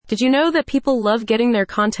Did you know that people love getting their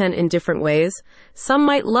content in different ways? Some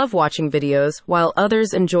might love watching videos, while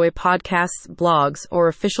others enjoy podcasts, blogs, or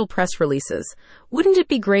official press releases. Wouldn't it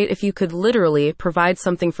be great if you could literally provide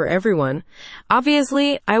something for everyone?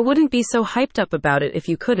 Obviously, I wouldn't be so hyped up about it if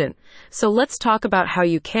you couldn't. So let's talk about how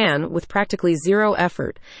you can, with practically zero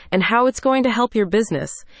effort, and how it's going to help your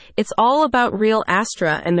business. It's all about Real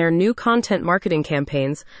Astra and their new content marketing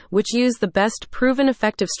campaigns, which use the best proven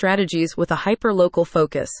effective strategies with a hyper-local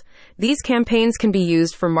focus. These campaigns can be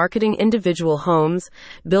used for marketing individual homes,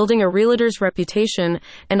 building a realtor's reputation,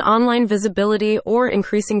 and online visibility, or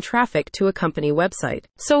increasing traffic to a company website.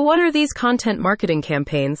 So what are these content marketing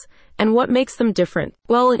campaigns, and what makes them different?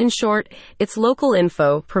 Well, in short, it's local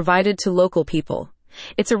info provided to local people.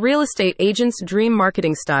 It's a real estate agent's dream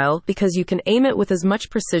marketing style because you can aim it with as much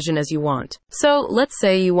precision as you want. So, let's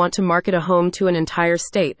say you want to market a home to an entire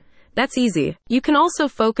state. That's easy. You can also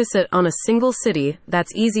focus it on a single city.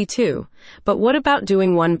 That's easy too. But what about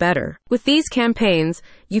doing one better? With these campaigns,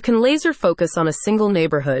 you can laser focus on a single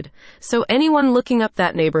neighborhood, so anyone looking up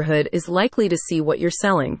that neighborhood is likely to see what you're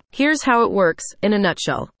selling. Here's how it works in a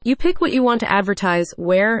nutshell. You pick what you want to advertise,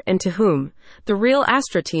 where, and to whom. The Real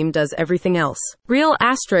Astra team does everything else. Real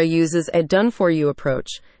Astra uses a done-for-you approach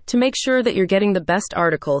to make sure that you're getting the best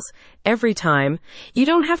articles every time. You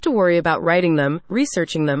don't have to worry about writing them,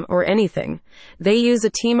 researching them, or anything. They use a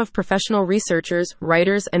team of professional researchers,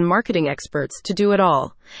 writers, and marketing experts to do it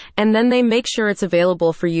all. And then they make sure it's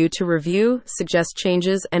available for you to review, suggest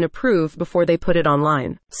changes, and approve before they put it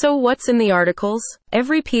online. So what's in the articles?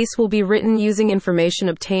 Every piece will be written using information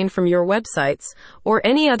obtained from your websites or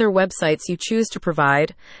any other websites you choose to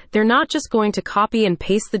provide. They're not just going to copy and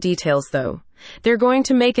paste the details, though. They're going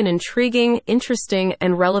to make an intriguing, interesting,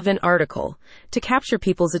 and relevant article to capture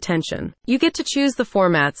people's attention. You get to choose the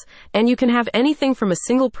formats, and you can have anything from a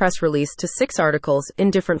single press release to 6 articles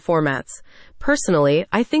in different formats. Personally,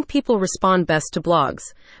 I think people respond best to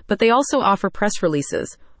blogs, but they also offer press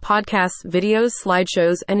releases, podcasts, videos,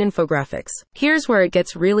 slideshows, and infographics. Here's where it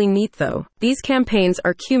gets really neat though. These campaigns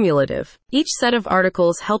are cumulative. Each set of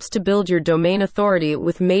articles helps to build your domain authority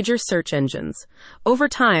with major search engines. Over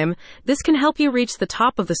time, this can help you reach the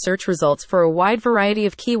top of the search results for a wide variety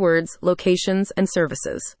of keywords, locations, and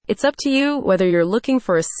services. It's up to you whether you're looking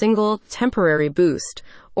for a single, temporary boost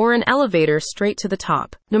or an elevator straight to the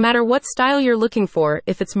top. No matter what style you're looking for,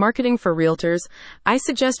 if it's marketing for realtors, I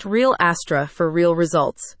suggest Real Astra for real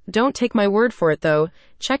results. Don't take my word for it though.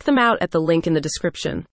 Check them out at the link in the description.